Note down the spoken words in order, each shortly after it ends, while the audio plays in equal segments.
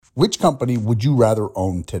Which company would you rather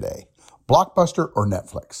own today? Blockbuster or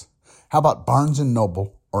Netflix? How about Barnes &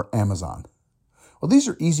 Noble or Amazon? Well, these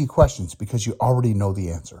are easy questions because you already know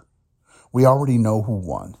the answer. We already know who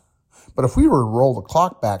won. But if we were to roll the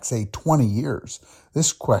clock back, say 20 years,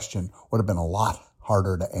 this question would have been a lot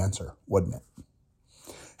harder to answer, wouldn't it?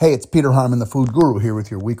 Hey, it's Peter Harmon, the Food Guru, here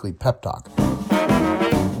with your weekly pep talk.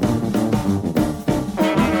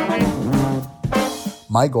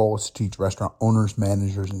 My goal is to teach restaurant owners,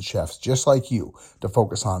 managers, and chefs just like you to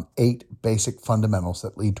focus on 8 basic fundamentals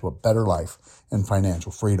that lead to a better life and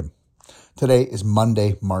financial freedom. Today is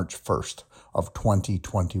Monday, March 1st of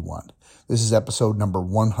 2021. This is episode number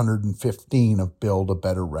 115 of Build a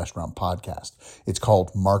Better Restaurant podcast. It's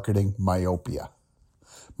called Marketing Myopia.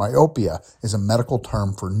 Myopia is a medical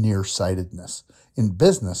term for nearsightedness. In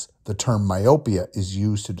business, the term myopia is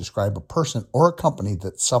used to describe a person or a company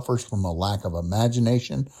that suffers from a lack of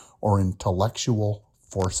imagination or intellectual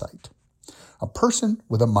foresight. A person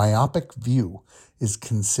with a myopic view is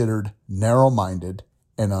considered narrow-minded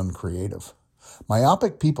and uncreative.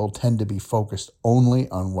 Myopic people tend to be focused only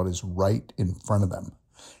on what is right in front of them,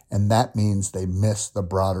 and that means they miss the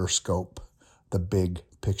broader scope, the big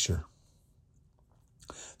picture.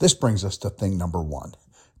 This brings us to thing number 1,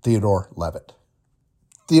 Theodore Levitt.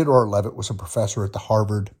 Theodore Levitt was a professor at the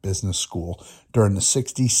Harvard Business School during the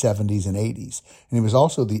 60s, 70s, and 80s, and he was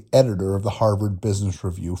also the editor of the Harvard Business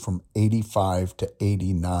Review from 85 to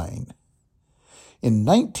 89. In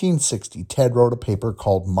 1960, Ted wrote a paper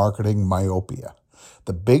called Marketing Myopia.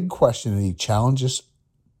 The big question that he challenges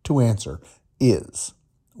to answer is,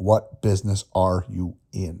 what business are you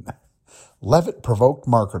in? Levitt provoked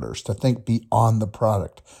marketers to think beyond the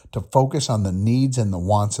product, to focus on the needs and the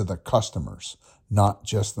wants of the customers, not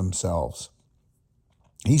just themselves.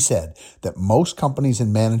 He said that most companies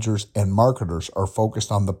and managers and marketers are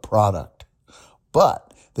focused on the product,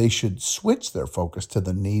 but they should switch their focus to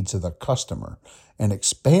the needs of the customer and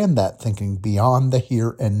expand that thinking beyond the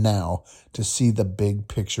here and now to see the big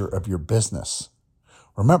picture of your business.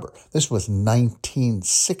 Remember, this was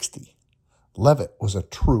 1960. Levitt was a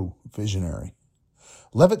true visionary.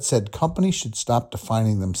 Levitt said companies should stop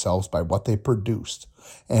defining themselves by what they produced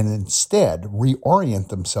and instead reorient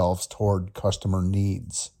themselves toward customer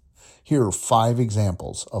needs. Here are 5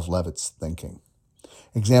 examples of Levitt's thinking.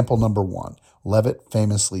 Example number 1, Levitt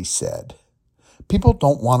famously said, "People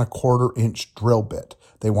don't want a 1/4-inch drill bit.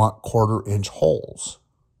 They want 1/4-inch holes.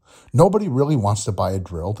 Nobody really wants to buy a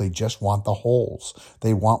drill. They just want the holes.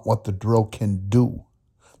 They want what the drill can do.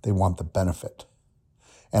 They want the benefit."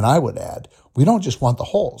 And I would add, we don't just want the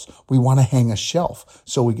holes. We want to hang a shelf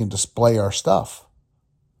so we can display our stuff.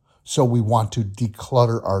 So we want to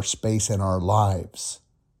declutter our space and our lives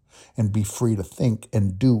and be free to think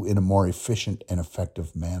and do in a more efficient and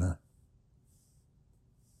effective manner.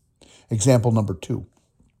 Example number 2,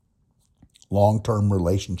 long-term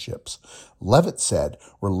relationships. Levitt said,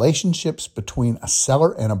 relationships between a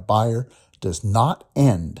seller and a buyer does not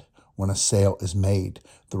end when a sale is made.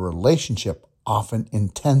 The relationship often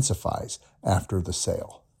intensifies after the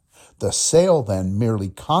sale. The sale then merely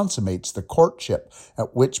consummates the courtship,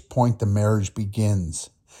 at which point the marriage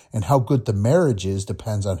begins. And how good the marriage is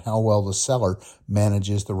depends on how well the seller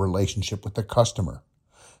manages the relationship with the customer.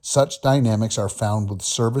 Such dynamics are found with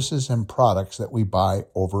services and products that we buy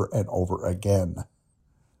over and over again.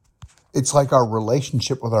 It's like our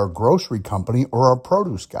relationship with our grocery company or our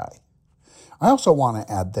produce guy. I also want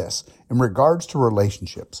to add this. In regards to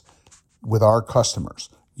relationships with our customers,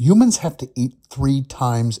 humans have to eat 3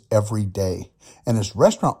 times every day. And as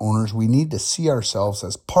restaurant owners, we need to see ourselves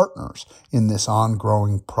as partners in this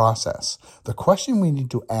ongoing process. The question we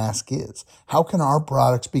need to ask is, how can our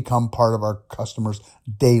products become part of our customers'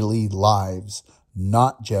 daily lives,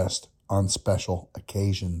 not just on special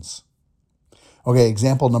occasions? Okay,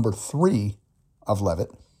 example number 3 of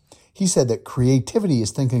Levitt. He said that creativity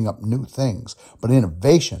is thinking up new things, but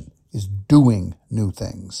innovation is doing new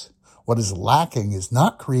things. What is lacking is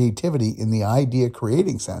not creativity in the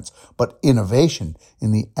idea-creating sense, but innovation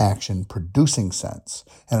in the action-producing sense.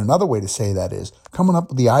 And another way to say that is, coming up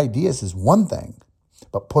with the ideas is one thing,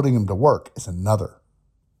 but putting them to work is another.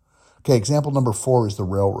 Okay, example number 4 is the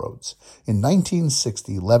railroads. In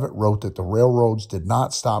 1960, Levitt wrote that the railroads did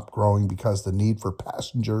not stop growing because the need for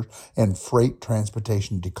passenger and freight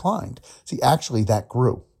transportation declined. See, actually, that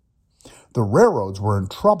grew. The railroads were in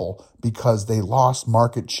trouble because they lost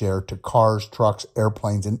market share to cars, trucks,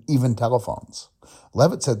 airplanes, and even telephones.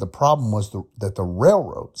 Levitt said the problem was that the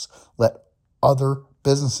railroads let other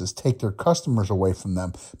businesses take their customers away from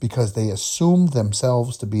them because they assumed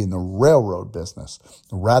themselves to be in the railroad business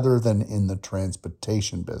rather than in the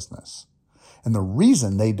transportation business. And the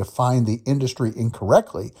reason they defined the industry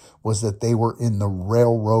incorrectly was that they were in the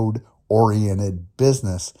railroad-oriented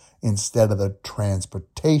business instead of the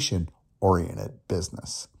transportation-oriented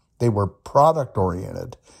business. They were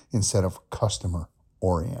product-oriented instead of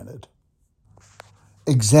customer-oriented.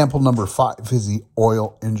 Example number 5 is the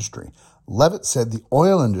oil industry. Levitt said the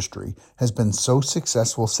oil industry has been so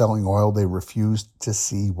successful selling oil they refused to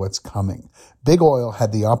see what's coming. Big Oil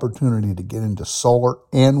had the opportunity to get into solar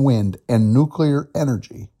and wind and nuclear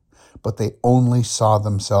energy, but they only saw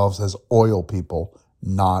themselves as oil people,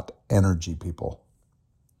 not energy people.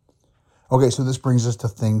 Okay, so this brings us to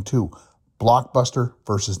thing 2, Blockbuster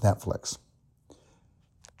versus Netflix.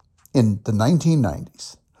 In the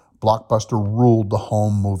 1990s, Blockbuster ruled the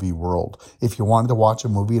home movie world. If you wanted to watch a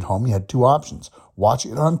movie at home, you had 2 options. Watch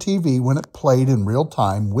it on TV when it played in real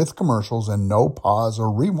time with commercials and no pause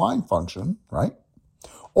or rewind function, right?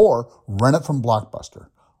 Or rent it from Blockbuster.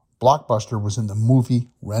 Blockbuster was in the movie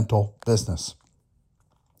rental business.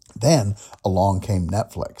 Then along came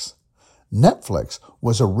Netflix. Netflix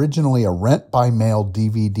was originally a rent-by-mail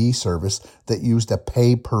DVD service that used a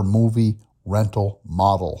pay-per-movie rental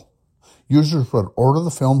model. Users would order the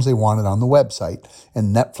films they wanted on the website,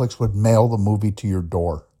 and Netflix would mail the movie to your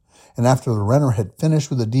door. And after the renter had finished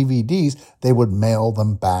with the DVDs, they would mail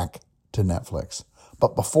them back to Netflix.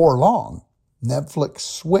 But before long, Netflix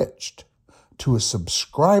switched to a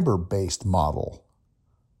subscriber-based model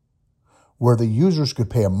where the users could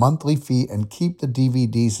pay a monthly fee and keep the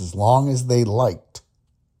DVDs as long as they liked.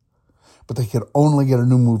 But they could only get a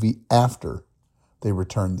new movie after they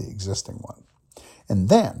returned the existing one. And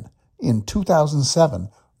then, in 2007,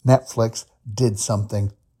 Netflix did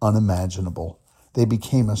something unimaginable. They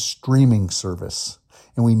became a streaming service,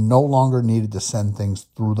 and we no longer needed to send things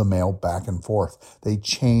through the mail back and forth. They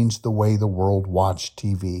changed the way the world watched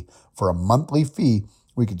TV. For a monthly fee,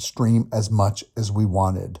 we could stream as much as we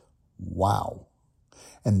wanted. Wow.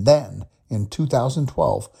 And then, in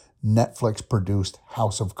 2012, Netflix produced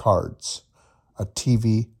House of Cards, a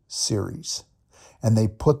TV series. And they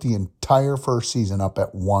put the entire first season up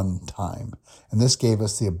at one time. And this gave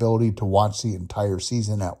us the ability to watch the entire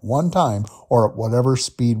season at one time or at whatever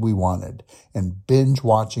speed we wanted. And binge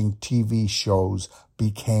watching TV shows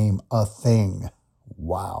became a thing.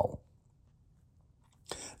 Wow.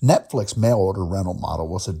 Netflix mail order rental model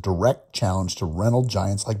was a direct challenge to rental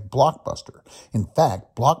giants like Blockbuster. In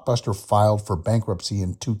fact, Blockbuster filed for bankruptcy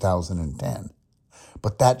in 2010.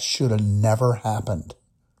 But that should have never happened.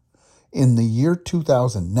 In the year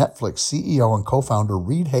 2000, Netflix CEO and co-founder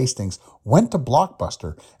Reed Hastings went to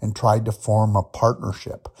Blockbuster and tried to form a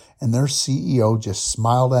partnership, and their CEO just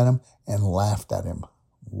smiled at him and laughed at him.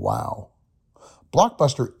 Wow.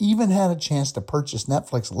 Blockbuster even had a chance to purchase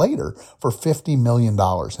Netflix later for $50 million,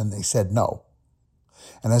 and they said no.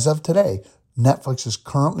 And as of today, Netflix is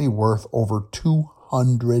currently worth over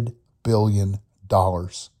 $200 billion,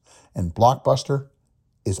 and Blockbuster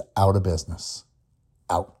is out of business.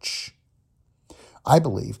 Ouch. I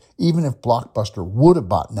believe even if Blockbuster would have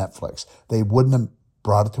bought Netflix, they wouldn't have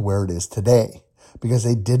brought it to where it is today because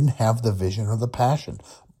they didn't have the vision or the passion.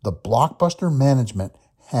 The Blockbuster management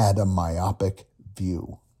had a myopic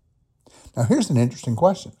view. Now, here's an interesting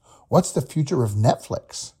question. What's the future of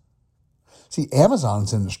Netflix? See,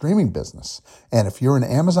 Amazon's in the streaming business, and if you're an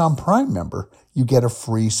Amazon Prime member, you get a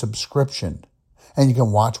free subscription, and you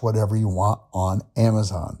can watch whatever you want on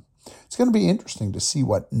Amazon. It's going to be interesting to see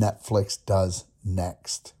what Netflix does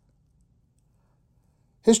next.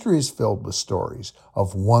 History is filled with stories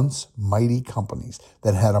of once mighty companies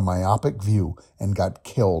that had a myopic view and got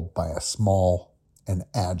killed by a small and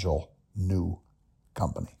agile new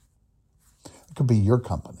company. It could be your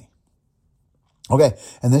company. Okay,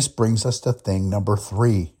 and this brings us to thing number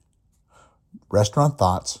 3. Restaurant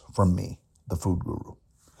thoughts from me, the food guru.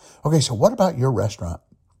 Okay, so what about your restaurant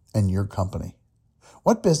and your company?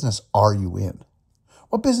 What business are you in?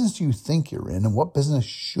 What business do you think you're in, and what business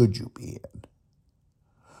should you be in?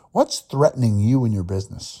 What's threatening you and your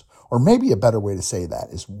business? Or maybe a better way to say that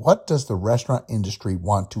is, what does the restaurant industry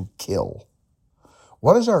want to kill?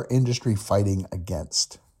 What is our industry fighting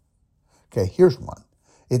against? Okay, here's one.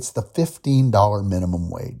 It's the $15 minimum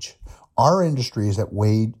wage. Our industry is at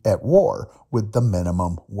war with the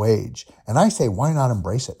minimum wage. And I say, why not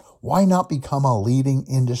embrace it? Why not become a leading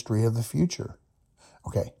industry of the future?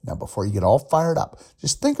 Okay, now before you get all fired up,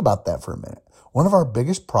 just think about that for a minute. One of our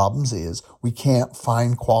biggest problems is we can't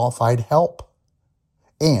find qualified help.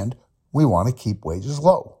 And we want to keep wages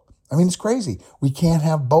low. I mean, it's crazy. We can't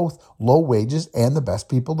have both low wages and the best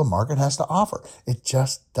people the market has to offer. It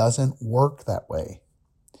just doesn't work that way.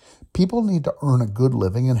 People need to earn a good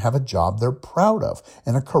living and have a job they're proud of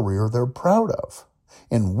and a career they're proud of.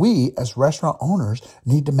 And we, as restaurant owners,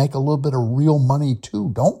 need to make a little bit of real money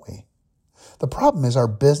too, don't we? The problem is our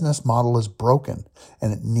business model is broken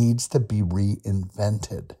and it needs to be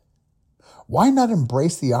reinvented. Why not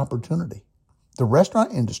embrace the opportunity? The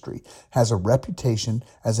restaurant industry has a reputation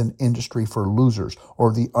as an industry for losers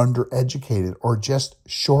or the undereducated or just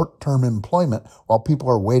short-term employment while people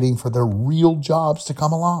are waiting for their real jobs to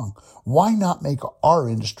come along. Why not make our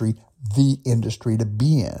industry the industry to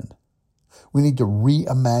be in? We need to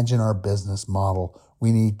reimagine our business model.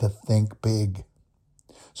 We need to think big.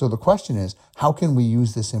 So the question is, how can we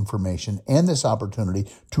use this information and this opportunity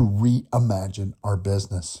to reimagine our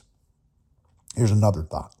business? Here's another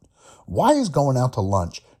thought. Why is going out to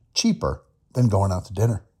lunch cheaper than going out to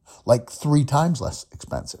dinner? Like 3 times less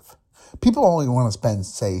expensive. People only want to spend,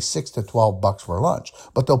 say, $6 to $12 for lunch,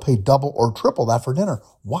 but they'll pay double or triple that for dinner.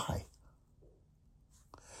 Why?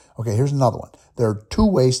 Okay, here's another one. There are 2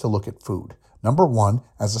 ways to look at food. Number 1,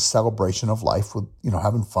 as a celebration of life with,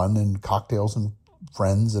 having fun and cocktails and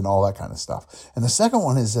friends and all that kind of stuff. And the second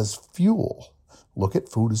one is as fuel. Look at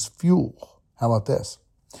food as fuel. How about this?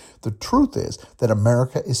 The truth is that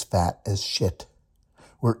America is fat as shit.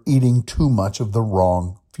 We're eating too much of the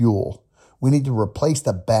wrong fuel. We need to replace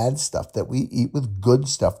the bad stuff that we eat with good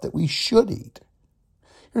stuff that we should eat.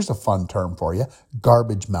 Here's a fun term for you,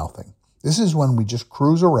 garbage mouthing. This is when we just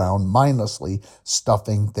cruise around mindlessly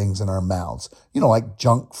stuffing things in our mouths, like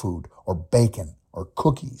junk food or bacon or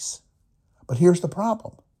cookies. But here's the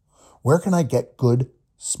problem. Where can I get good,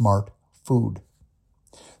 smart food?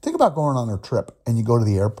 Think about going on a trip and you go to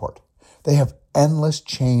the airport. They have endless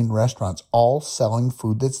chain restaurants all selling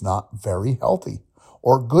food that's not very healthy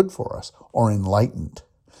or good for us or enlightened.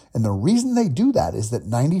 And the reason they do that is that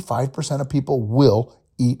 95% of people will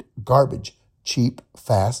eat garbage, cheap,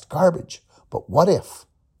 fast garbage. But what if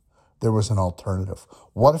there was an alternative?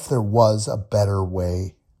 What if there was a better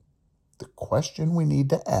way? The question we need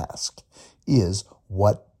to ask is,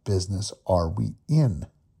 what business are we in?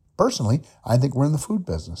 Personally, I think we're in the food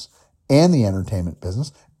business and the entertainment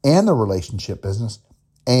business and the relationship business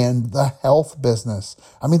and the health business.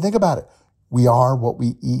 I mean, think about it. We are what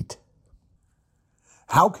we eat.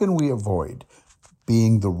 How can we avoid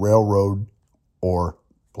being the railroad or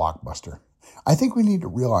Blockbuster? I think we need to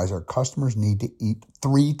realize our customers need to eat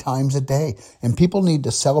 3 times a day, and people need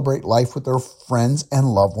to celebrate life with their friends and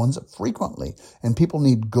loved ones frequently, and people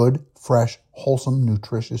need good, fresh, wholesome,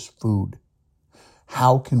 nutritious food.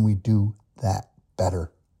 How can we do that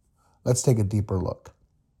better? Let's take a deeper look.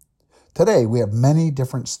 Today, we have many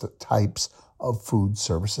different types of food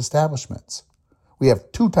service establishments. We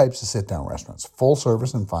have 2 types of sit-down restaurants, full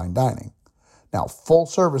service and fine dining. Now, full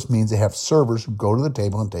service means they have servers who go to the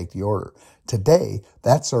table and take the order. Today,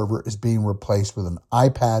 that server is being replaced with an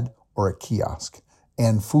iPad or a kiosk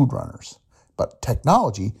and food runners. But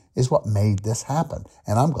technology is what made this happen,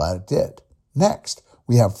 and I'm glad it did. Next,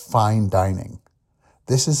 we have fine dining.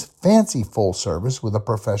 This is fancy full service with a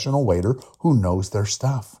professional waiter who knows their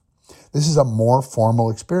stuff. This is a more formal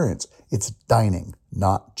experience. It's dining,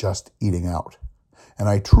 not just eating out. And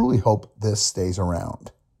I truly hope this stays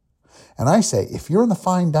around. And I say, if you're in the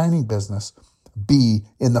fine dining business, be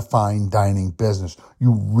in the fine dining business.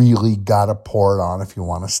 You really got to pour it on if you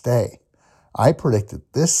want to stay. I predict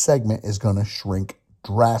that this segment is going to shrink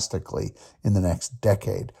drastically in the next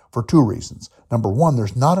decade for 2 reasons. Number 1,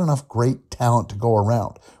 there's not enough great talent to go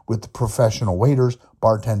around with the professional waiters,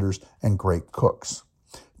 bartenders, and great cooks.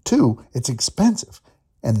 2, it's expensive,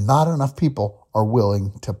 and not enough people are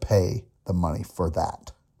willing to pay the money for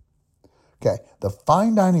that. Okay, the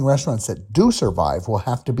fine dining restaurants that do survive will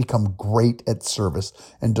have to become great at service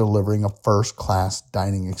and delivering a first-class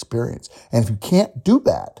dining experience. And if you can't do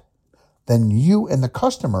that, then you and the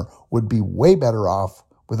customer would be way better off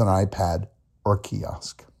with an iPad or a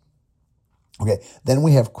kiosk. Okay, then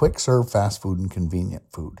we have quick serve fast food and convenient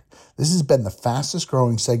food. This has been the fastest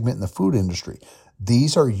growing segment in the food industry.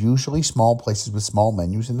 These are usually small places with small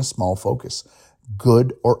menus and a small focus.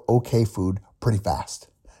 Good or okay food pretty fast.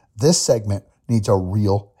 This segment needs a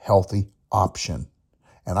real healthy option.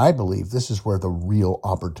 And I believe this is where the real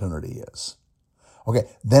opportunity is. Okay,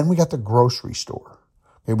 then we got the grocery store.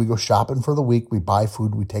 Okay, we go shopping for the week, we buy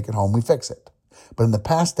food, we take it home, we fix it. But in the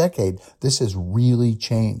past decade, this has really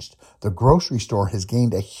changed. The grocery store has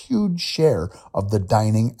gained a huge share of the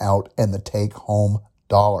dining out and the take-home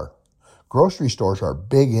dollar. Grocery stores are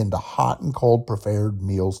big into hot and cold prepared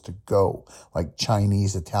meals to go, like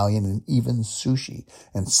Chinese, Italian, and even sushi.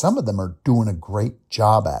 And some of them are doing a great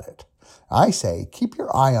job at it. I say, keep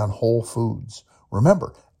your eye on Whole Foods.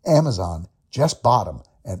 Remember, Amazon just bought them,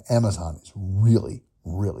 and Amazon is really,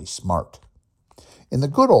 really smart. In the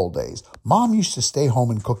good old days, Mom used to stay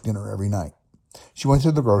home and cook dinner every night. She went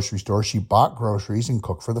to the grocery store, she bought groceries and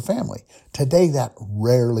cooked for the family. Today, that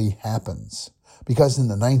rarely happens because in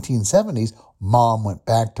the 1970s, Mom went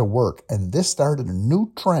back to work, and this started a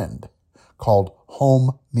new trend called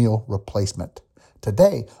home meal replacement.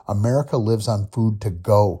 Today, America lives on food to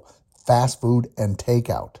go, fast food and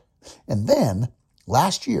takeout. And then,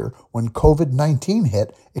 last year, when COVID-19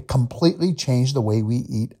 hit, it completely changed the way we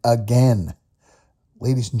eat again.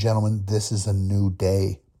 Ladies and gentlemen, this is a new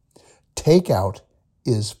day. Takeout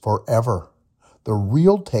is forever. The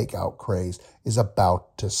real takeout craze is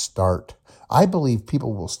about to start. I believe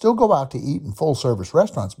people will still go out to eat in full-service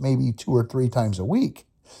restaurants maybe 2 or 3 times a week,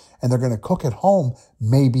 and they're going to cook at home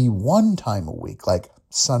maybe 1 time a week, like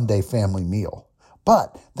Sunday family meal.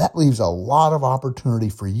 But that leaves a lot of opportunity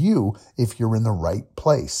for you if you're in the right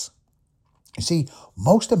place. You see,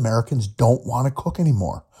 most Americans don't want to cook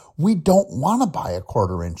anymore. We don't want to buy a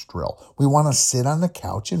 1/4-inch drill. We want to sit on the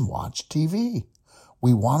couch and watch TV.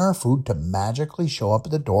 We want our food to magically show up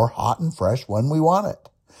at the door hot and fresh when we want it.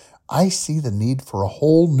 I see the need for a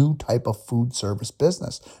whole new type of food service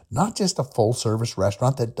business, not just a full-service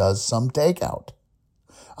restaurant that does some takeout.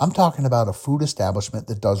 I'm talking about a food establishment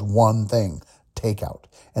that does one thing, takeout,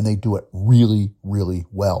 and they do it really, really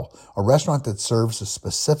well. A restaurant that serves the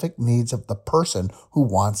specific needs of the person who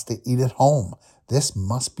wants to eat at home. This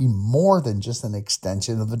must be more than just an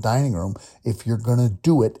extension of the dining room. If you're going to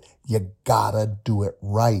do it, you gotta do it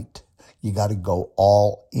right. You gotta go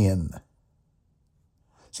all in.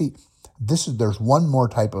 See, there's one more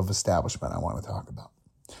type of establishment I want to talk about.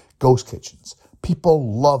 Ghost kitchens.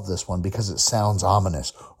 People love this one because it sounds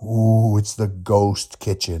ominous. Ooh, it's the ghost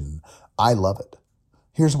kitchen. I love it.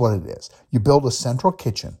 Here's what it is. You build a central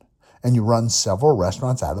kitchen and you run several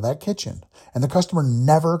restaurants out of that kitchen. And the customer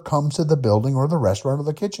never comes to the building or the restaurant or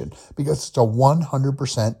the kitchen because it's a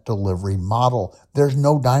 100% delivery model. There's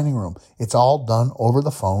no dining room. It's all done over the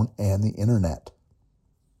phone and the internet.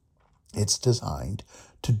 It's designed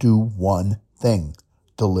to do one thing,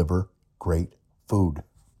 deliver great food.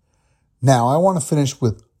 Now, I want to finish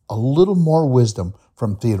with a little more wisdom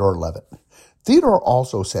from Theodore Levitt. Theodore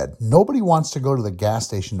also said, nobody wants to go to the gas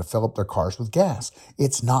station to fill up their cars with gas.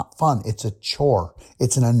 It's not fun. It's a chore.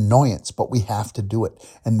 It's an annoyance, but we have to do it.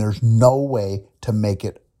 And there's no way to make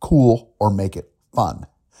it cool or make it fun.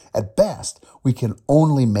 At best, we can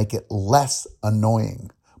only make it less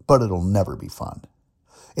annoying, but it'll never be fun.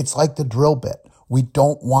 It's like the drill bit. We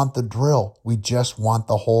don't want the drill. We just want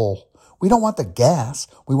the hole. We don't want the gas.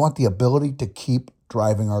 We want the ability to keep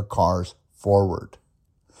driving our cars forward.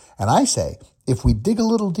 And I say, if we dig a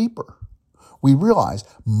little deeper, we realize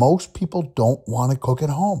most people don't want to cook at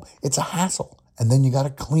home. It's a hassle, and then you got to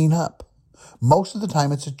clean up. Most of the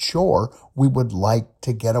time, it's a chore we would like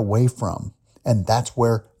to get away from, and that's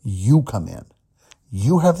where you come in.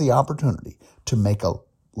 You have the opportunity to make a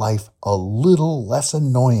life a little less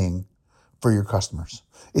annoying for your customers.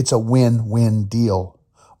 It's a win-win deal.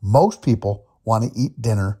 Most people want to eat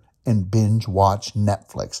dinner and binge watch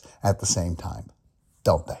Netflix at the same time,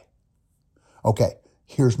 don't they? Okay,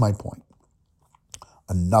 here's my point.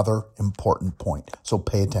 Another important point, so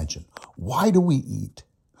pay attention. Why do we eat?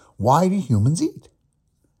 Why do humans eat?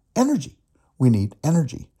 Energy. We need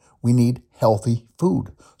energy. We need healthy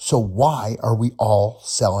food. So why are we all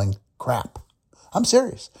selling crap? I'm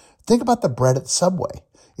serious. Think about the bread at Subway.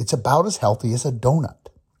 It's about as healthy as a donut.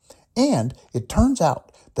 And it turns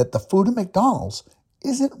out that the food at McDonald's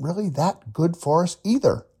isn't really that good for us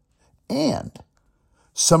either. And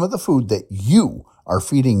some of the food that you are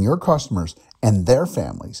feeding your customers and their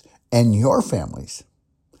families and your families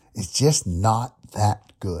is just not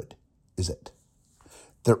that good, is it?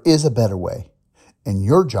 There is a better way, and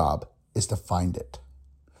your job is to find it.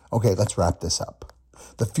 Okay, let's wrap this up.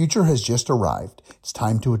 The future has just arrived. It's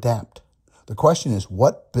time to adapt. The question is,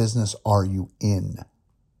 what business are you in?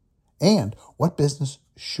 And what business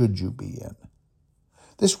should you be in?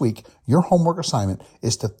 This week, your homework assignment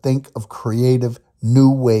is to think of creative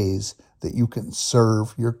new ways that you can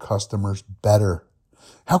serve your customers better.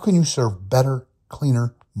 How can you serve better,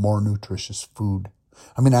 cleaner, more nutritious food?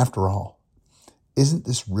 I mean, after all, isn't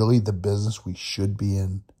this really the business we should be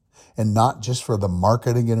in? And not just for the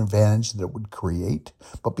marketing advantage that it would create,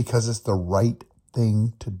 but because it's the right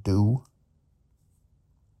thing to do?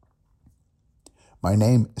 My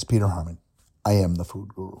name is Peter Harmon. I am the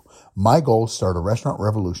Food Guru. My goal is to start a restaurant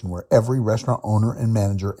revolution where every restaurant owner and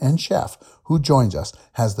manager and chef who joins us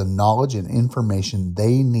has the knowledge and information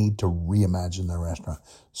they need to reimagine their restaurant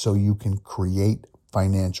so you can create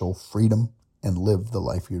financial freedom and live the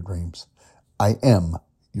life of your dreams. I am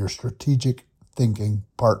your strategic thinking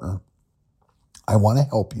partner. I want to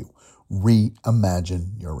help you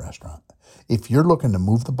reimagine your restaurant. If you're looking to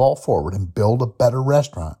move the ball forward and build a better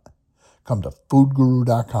restaurant, come to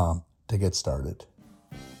foodguru.com to get started.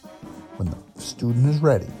 When the student is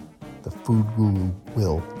ready, the food guru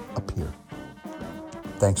will appear.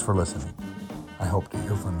 Thanks for listening. I hope to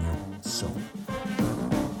hear from you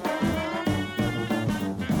soon.